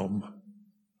heaven realm,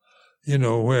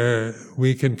 where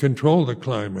we can control the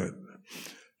climate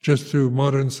just through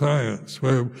modern science,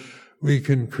 where we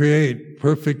can create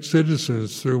perfect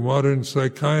citizens through modern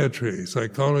psychiatry,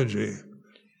 psychology,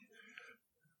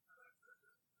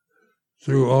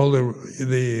 through all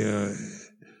the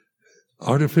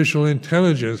artificial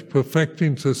intelligence,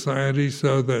 perfecting society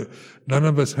so that none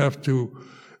of us have to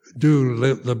do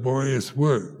laborious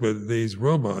work, but these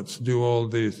robots do all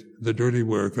the dirty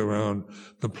work around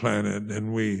the planet,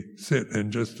 and we sit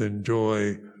and just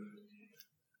enjoy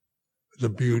the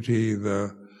beauty,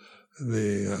 the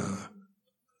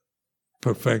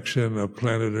perfection of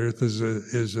planet Earth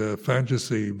is a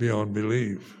fantasy beyond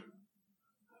belief.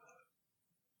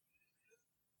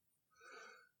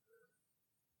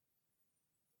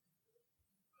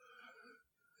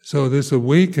 So this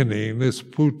awakening, this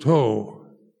Puto,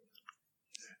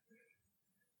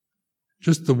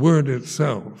 just the word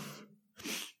itself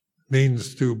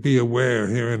means to be aware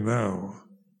here and now.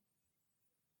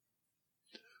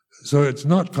 So it's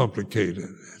not complicated.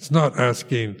 It's not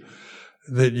asking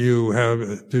that you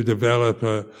have to develop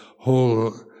a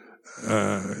whole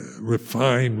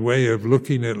refined way of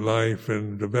looking at life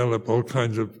and develop all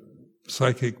kinds of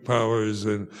psychic powers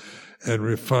and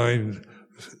refined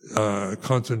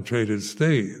concentrated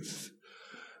states.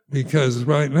 Because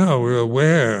right now we're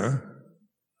aware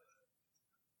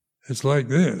it's like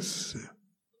this.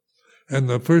 And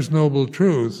the First Noble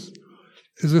Truth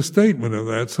is a statement of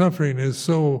that. Suffering is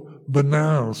so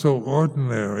banal, so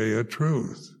ordinary a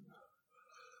truth.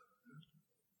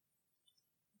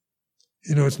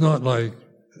 It's not like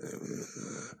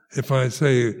if I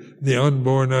say the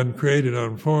unborn, uncreated,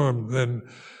 unformed, then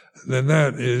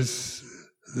that is,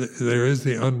 there is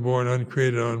the unborn,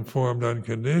 uncreated, unformed,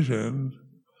 unconditioned.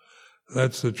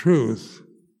 That's the truth.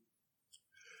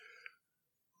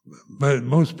 But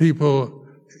most people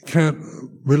can't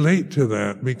relate to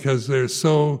that because they're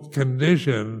so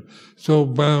conditioned, so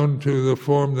bound to the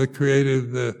form that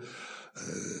created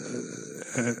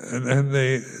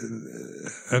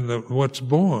what's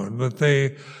born, that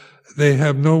they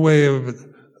have no way of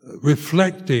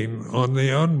reflecting on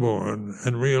the unborn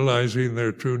and realizing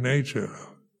their true nature.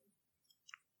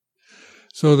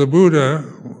 So the Buddha,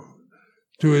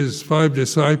 to his 5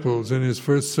 disciples in his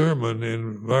first sermon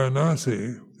in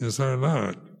Varanasi, in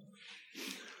Sarnath,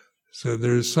 said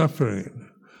there is suffering,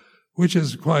 which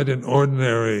is quite an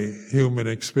ordinary human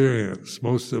experience.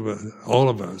 Most of us, all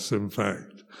of us, in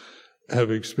fact,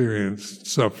 have experienced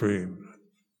suffering.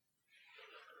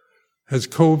 Has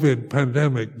COVID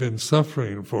pandemic been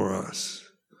suffering for us?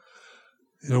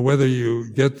 Whether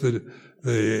you get the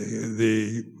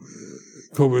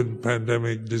COVID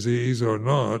pandemic disease or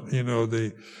not,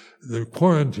 the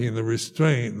quarantine, the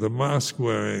restraint, the mask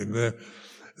wearing, the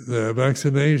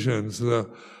vaccinations,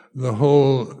 the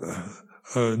whole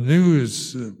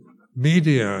news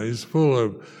media is full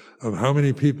of how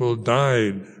many people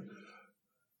died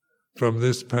from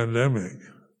this pandemic.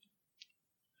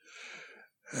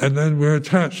 And then we're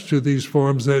attached to these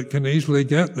forms that can easily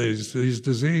get these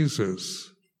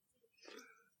diseases.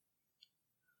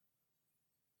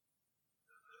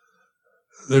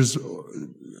 There's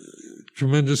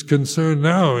tremendous concern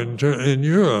now in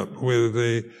Europe with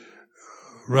the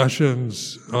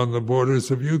Russians on the borders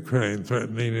of Ukraine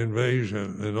threatening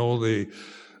invasion and all the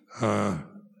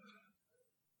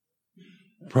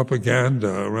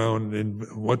propaganda around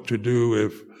what to do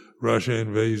if Russia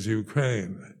invades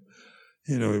Ukraine.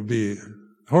 It'd be a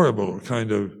horrible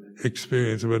kind of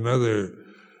experience of another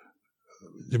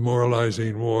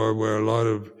demoralizing war where a lot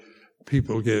of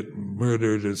people get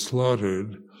murdered and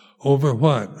slaughtered. Over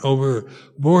what? Over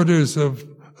borders of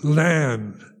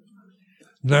land,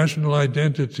 national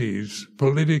identities,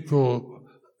 political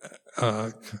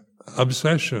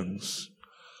obsessions,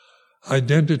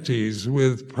 identities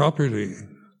with property.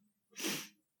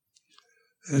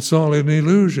 It's all an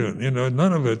illusion,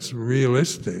 none of it's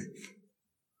realistic.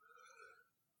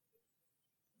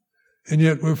 And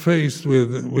yet we're faced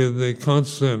with the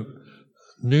constant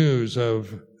news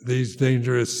of these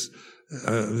dangers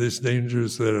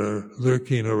that are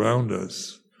lurking around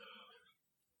us.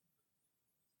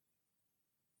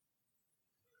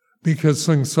 Because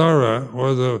samsara,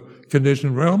 or the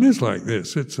conditioned realm, is like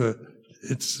this.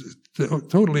 It's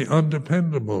totally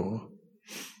undependable.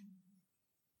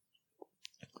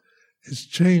 It's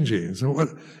changing.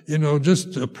 So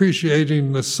just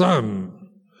appreciating the sun.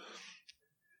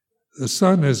 The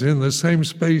sun is in the same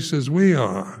space as we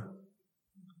are.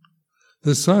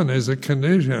 The sun is a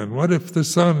condition. What if the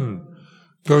sun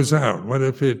goes out? What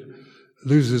if it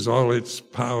loses all its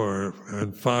power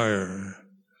and fire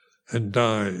and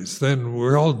dies? Then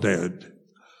we're all dead.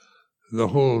 The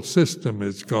whole system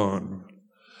is gone.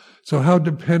 So how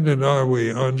dependent are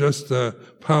we on just the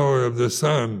power of the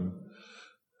sun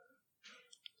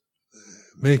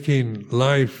making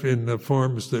life in the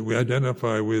forms that we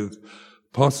identify with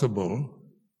possible?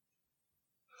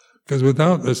 Because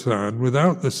without the sun,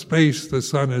 without the space the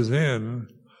sun is in,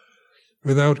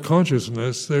 without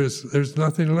consciousness, there's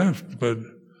nothing left, but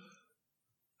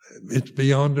it's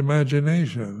beyond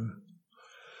imagination.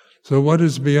 So what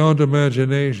is beyond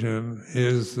imagination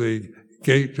is the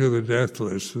gate to the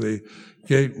deathless, the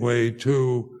gateway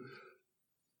to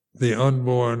the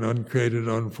unborn, uncreated,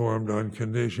 unformed,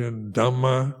 unconditioned,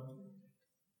 Dhamma.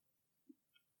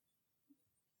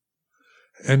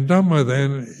 And Dhamma,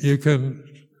 then, you can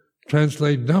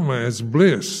translate Dhamma as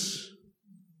bliss.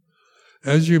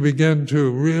 As you begin to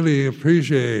really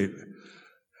appreciate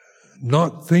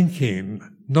not thinking,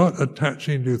 not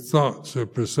attaching to thoughts or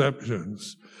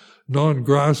perceptions,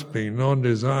 non-grasping,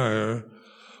 non-desire,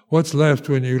 what's left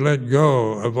when you let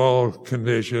go of all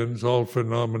conditions, all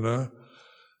phenomena?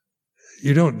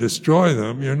 You don't destroy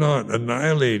them, you're not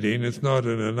annihilating, it's not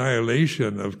an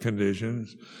annihilation of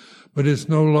conditions, but it's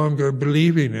no longer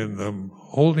believing in them,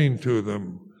 holding to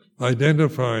them,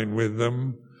 identifying with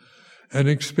them, and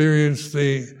experience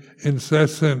the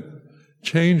incessant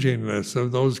changingness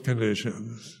of those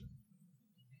conditions.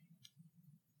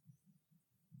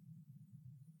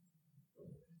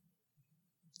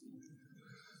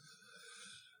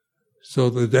 So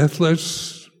the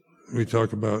deathless, we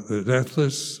talk about the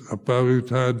deathless,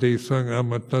 aparuta desang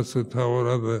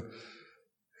amatasatawara, the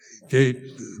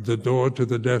gate, the door to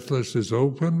the deathless is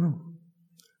open.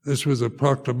 This was a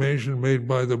proclamation made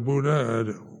by the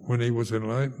Buddha when he was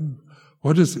enlightened.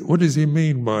 What does he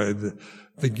mean by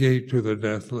the gate to the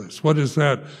deathless? What is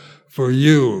that for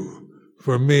you,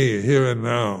 for me, here and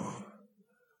now?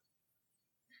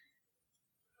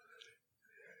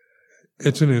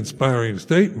 It's an inspiring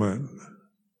statement.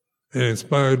 It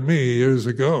inspired me years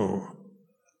ago.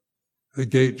 The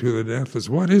gate to the deathless.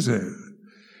 What is it?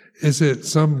 Is it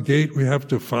some gate we have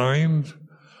to find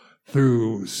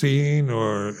through seeing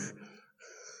or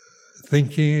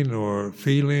thinking or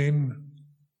feeling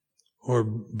or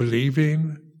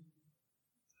believing?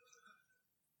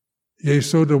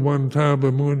 Yesoda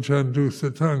Wantaba Munchandu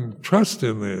Satang. Trust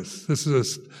in this. This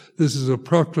is a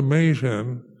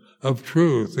proclamation of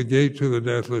truth. The gate to the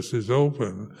deathless is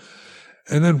open.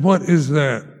 And then what does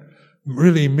that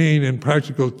really mean in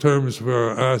practical terms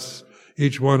for us,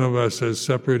 each one of us as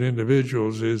separate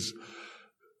individuals, is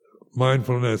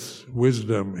mindfulness,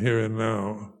 wisdom, here and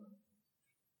now.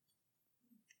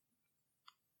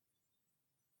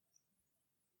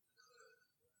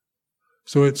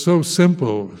 So it's so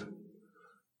simple.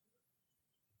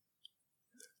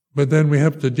 But then we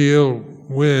have to deal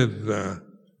with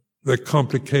the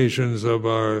complications of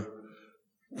our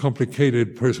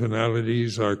complicated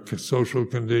personalities, our social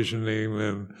conditioning,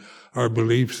 and our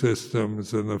belief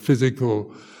systems, and the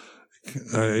physical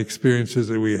experiences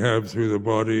that we have through the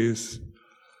bodies,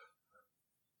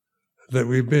 that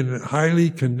we've been highly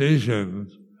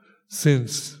conditioned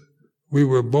since we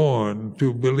were born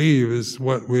to believe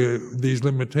these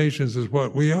limitations is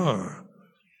what we are.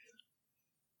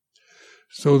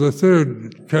 So the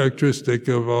third characteristic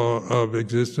of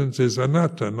existence is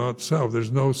anatta, not self. There's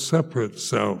no separate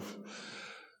self.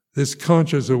 This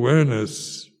conscious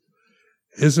awareness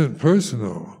isn't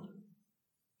personal.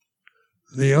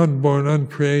 The unborn,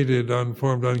 uncreated,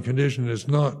 unformed, unconditioned is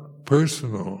not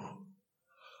personal.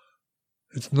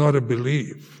 It's not a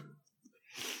belief.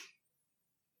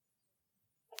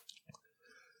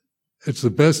 It's the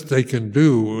best they can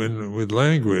do with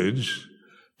language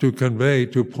to convey,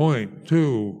 to point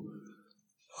to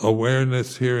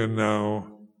awareness here and now,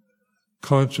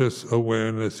 conscious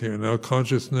awareness here and now,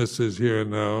 consciousness is here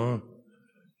and now,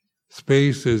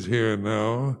 space is here and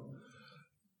now,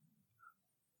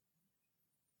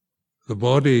 the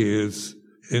body is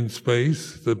in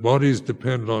space, the bodies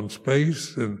depend on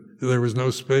space, and if there was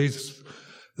no space,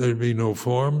 there'd be no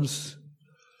forms.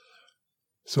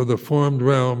 So the formed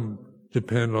realm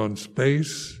depend on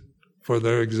space for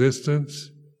their existence.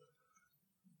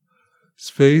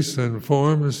 Space and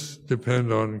forms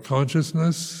depend on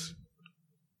consciousness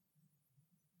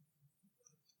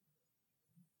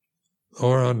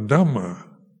or on Dhamma,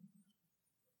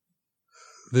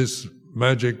 this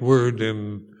magic word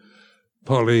in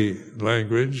Pali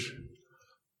language,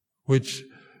 which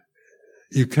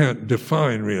you can't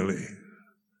define really.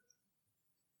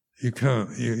 You can't,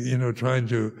 trying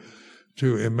to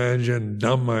imagine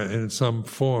Dhamma in some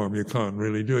form, you can't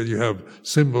really do it. You have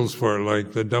symbols for it,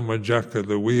 like the Dhammajaka,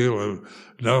 the wheel of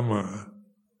Dhamma.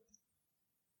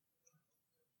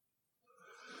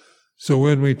 So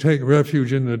when we take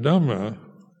refuge in the Dhamma,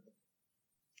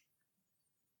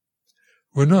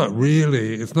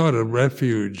 it's not a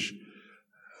refuge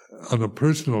on a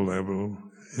personal level,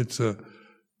 it's a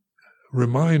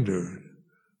reminder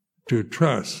to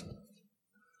trust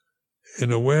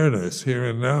in awareness here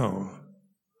and now.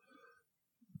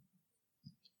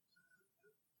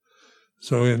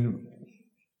 So in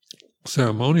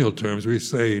ceremonial terms, we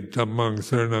say, Dhammang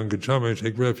Saranang Gacchami,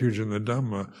 take refuge in the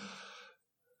Dhamma.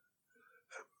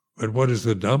 But what is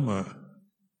the Dhamma?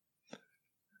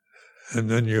 And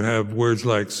then you have words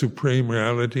like supreme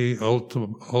reality,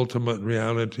 ultimate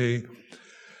reality.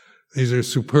 These are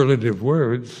superlative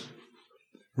words,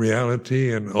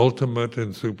 reality and ultimate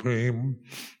and supreme.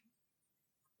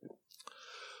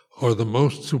 Or the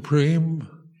most supreme.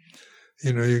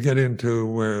 You get into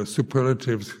where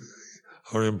superlatives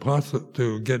are impossible.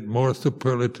 To get more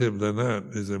superlative than that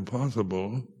is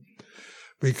impossible,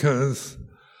 because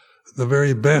the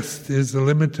very best is the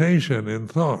limitation in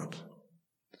thought.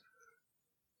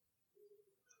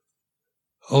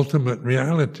 Ultimate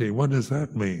reality, what does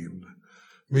that mean?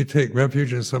 We take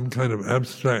refuge in some kind of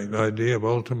abstract idea of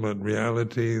ultimate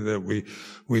reality that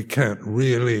we can't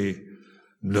really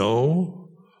know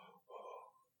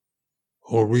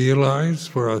or realize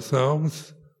for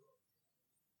ourselves.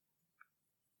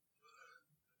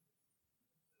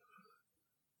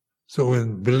 So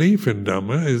belief in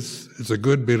Dhamma is a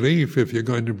good belief if you're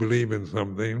going to believe in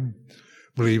something.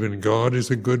 Believe in God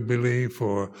is a good belief,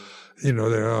 or,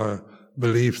 there are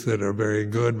beliefs that are very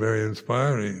good, very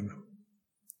inspiring.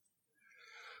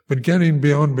 But getting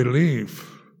beyond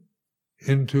belief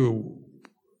into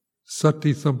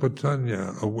sati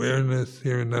sampajanya, awareness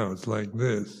here and now. It's like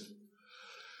this.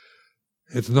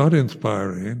 It's not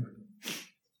inspiring,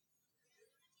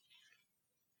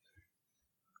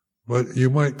 but you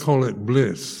might call it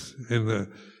bliss in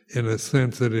a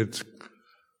sense that it's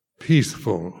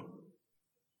peaceful.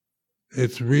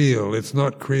 It's real. It's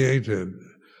not created.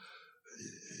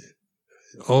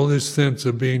 All this sense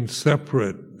of being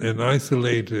separate and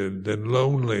isolated and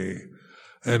lonely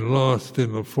and lost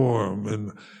in the form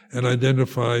and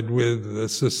identified with a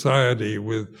society,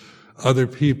 with other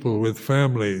people, with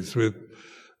families, with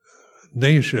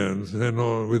nations, and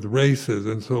all, with races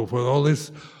and so forth. All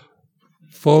this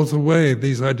falls away.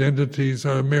 These identities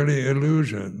are merely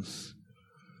illusions.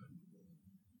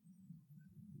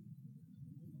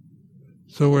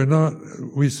 So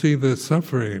we see the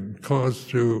suffering caused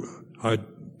through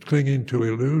clinging to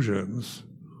illusions,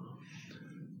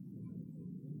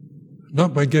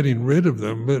 not by getting rid of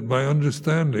them, but by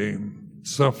understanding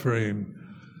suffering,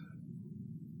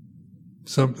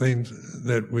 something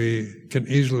that we can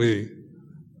easily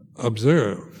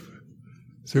observe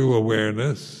through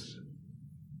awareness.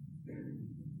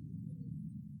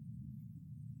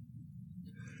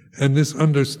 And this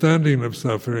understanding of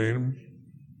suffering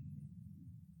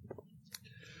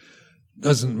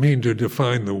doesn't mean to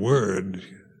define the word.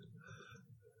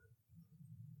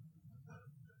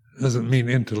 Doesn't mean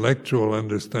intellectual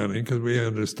understanding, because we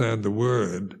understand the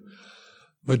word.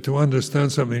 But to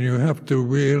understand something, you have to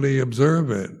really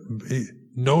observe it.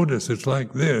 Notice it's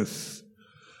like this.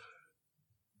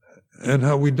 And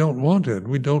how we don't want it.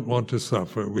 We don't want to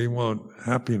suffer. We want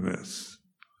happiness.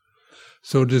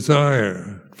 So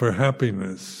desire for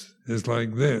happiness is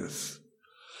like this.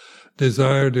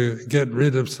 Desire to get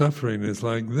rid of suffering is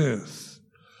like this.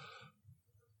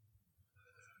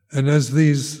 And as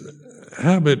these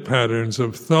habit patterns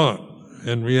of thought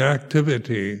and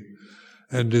reactivity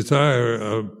and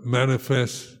desire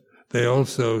manifest, they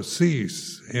also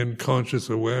cease in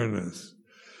conscious awareness.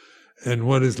 And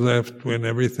what is left when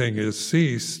everything is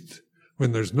ceased,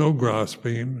 when there's no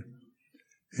grasping,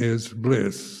 is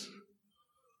bliss.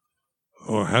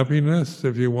 Or happiness,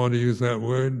 if you want to use that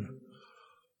word.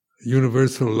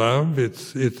 Universal love,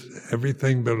 it's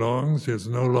everything belongs. It's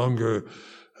no longer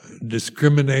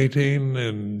discriminating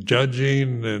and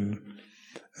judging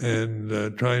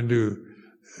and trying to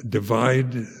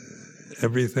divide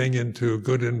everything into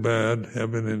good and bad,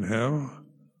 heaven and hell.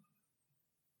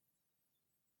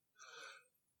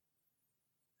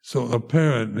 So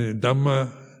apparent,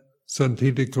 Dhamma,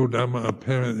 Santitiko Dhamma,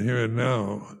 apparent here and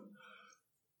now,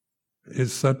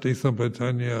 is Sati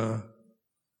Sampajanya,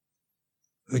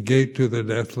 the gate to the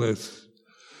deathless.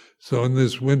 So in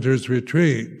this winter's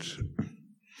retreat,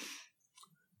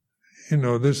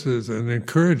 this is an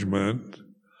encouragement.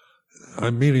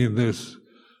 I'm meaning this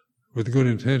with good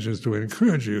intentions to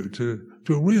encourage you to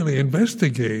really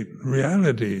investigate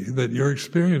reality that you're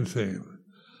experiencing.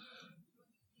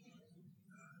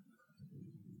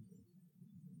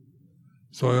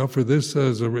 So I offer this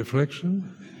as a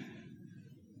reflection.